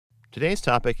Today's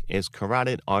topic is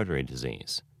carotid artery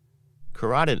disease.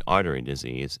 Carotid artery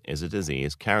disease is a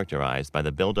disease characterized by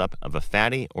the buildup of a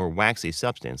fatty or waxy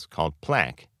substance called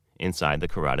plaque inside the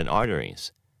carotid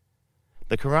arteries.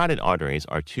 The carotid arteries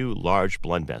are two large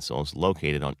blood vessels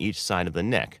located on each side of the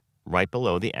neck, right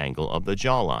below the angle of the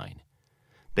jawline.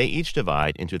 They each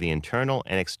divide into the internal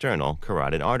and external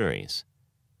carotid arteries.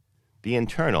 The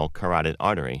internal carotid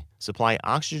artery supply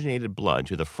oxygenated blood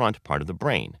to the front part of the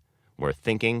brain, where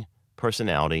thinking,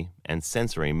 personality, and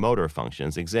sensory motor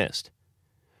functions exist.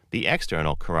 The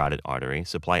external carotid artery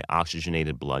supply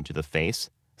oxygenated blood to the face,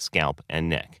 scalp, and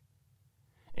neck.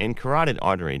 In carotid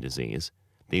artery disease,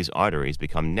 these arteries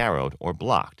become narrowed or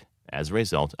blocked as a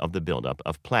result of the buildup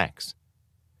of plaques.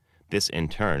 This in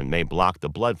turn may block the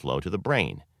blood flow to the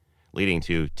brain, leading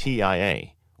to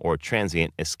TIA, or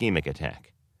transient ischemic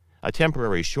attack, a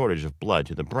temporary shortage of blood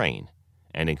to the brain,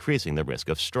 and increasing the risk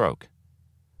of stroke.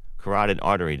 Carotid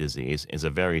artery disease is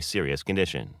a very serious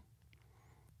condition.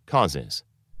 Causes: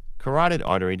 carotid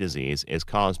artery disease is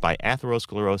caused by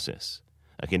atherosclerosis,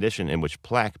 a condition in which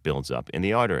plaque builds up in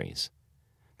the arteries.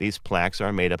 These plaques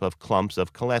are made up of clumps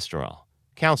of cholesterol,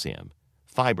 calcium,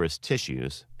 fibrous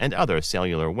tissues, and other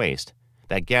cellular waste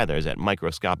that gathers at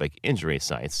microscopic injury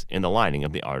sites in the lining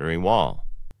of the artery wall.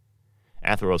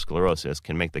 Atherosclerosis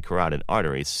can make the carotid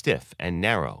arteries stiff and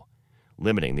narrow,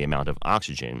 limiting the amount of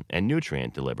oxygen and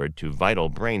nutrient delivered to vital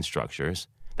brain structures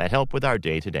that help with our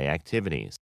day-to-day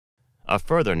activities. A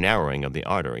further narrowing of the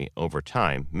artery over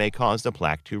time may cause the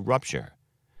plaque to rupture,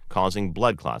 causing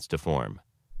blood clots to form.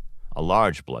 A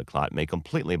large blood clot may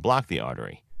completely block the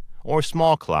artery, or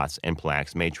small clots and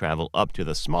plaques may travel up to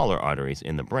the smaller arteries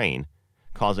in the brain,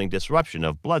 causing disruption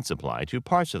of blood supply to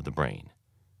parts of the brain.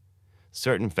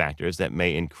 Certain factors that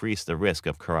may increase the risk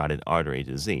of carotid artery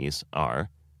disease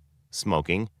are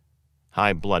smoking,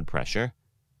 high blood pressure,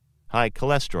 high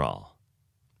cholesterol,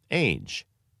 age,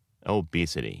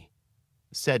 obesity,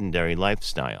 sedentary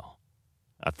lifestyle,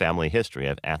 a family history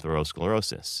of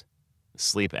atherosclerosis,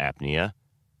 sleep apnea,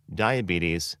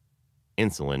 diabetes,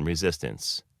 insulin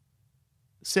resistance.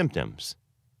 Symptoms: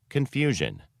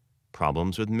 confusion,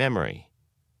 problems with memory,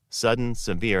 sudden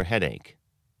severe headache,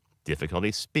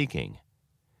 difficulty speaking,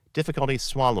 difficulty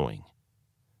swallowing,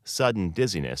 sudden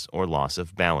dizziness or loss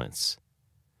of balance,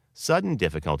 sudden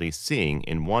difficulty seeing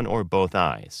in one or both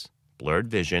eyes, blurred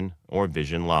vision or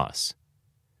vision loss,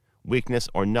 weakness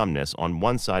or numbness on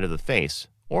one side of the face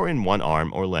or in one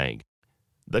arm or leg.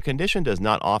 The condition does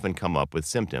not often come up with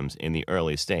symptoms in the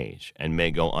early stage and may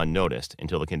go unnoticed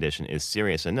until the condition is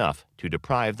serious enough to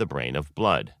deprive the brain of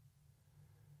blood.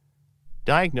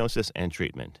 Diagnosis and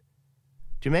treatment.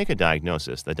 To make a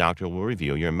diagnosis, the doctor will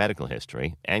review your medical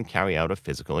history and carry out a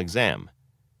physical exam.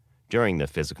 During the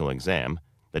physical exam,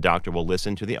 the doctor will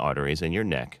listen to the arteries in your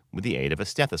neck with the aid of a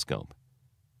stethoscope.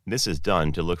 This is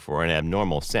done to look for an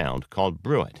abnormal sound called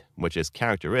bruit, which is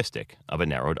characteristic of a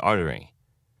narrowed artery,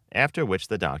 after which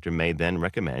the doctor may then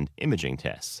recommend imaging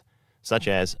tests, such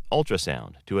as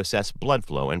ultrasound to assess blood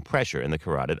flow and pressure in the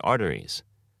carotid arteries,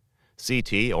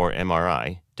 CT or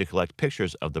MRI to collect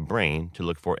pictures of the brain to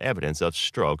look for evidence of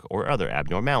stroke or other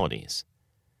abnormalities,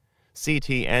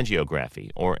 CT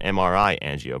angiography or MRI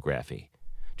angiography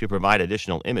to provide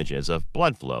additional images of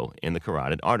blood flow in the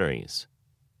carotid arteries.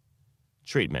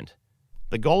 Treatment.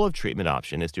 The goal of treatment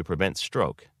option is to prevent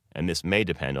stroke, and this may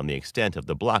depend on the extent of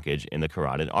the blockage in the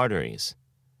carotid arteries.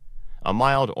 A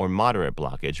mild or moderate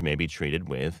blockage may be treated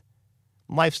with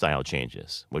lifestyle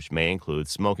changes, which may include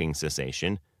smoking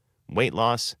cessation, weight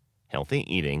loss, healthy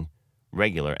eating,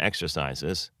 regular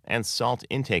exercises, and salt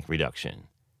intake reduction,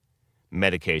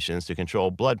 medications to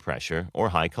control blood pressure or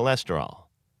high cholesterol.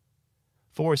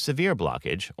 For severe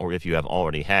blockage, or if you have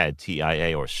already had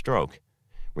TIA or stroke,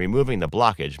 removing the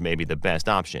blockage may be the best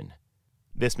option.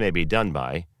 This may be done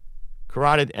by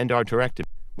carotid endarterectomy,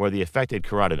 where the affected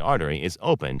carotid artery is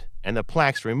opened and the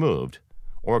plaques removed,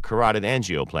 or carotid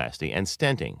angioplasty and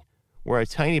stenting, where a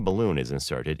tiny balloon is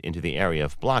inserted into the area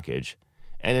of blockage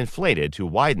and inflated to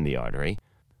widen the artery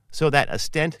so that a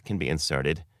stent can be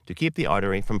inserted to keep the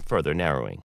artery from further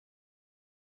narrowing.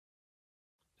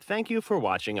 Thank you for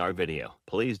watching our video.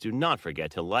 Please do not forget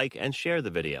to like and share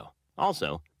the video.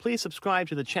 Also, please subscribe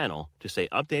to the channel to stay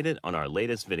updated on our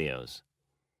latest videos.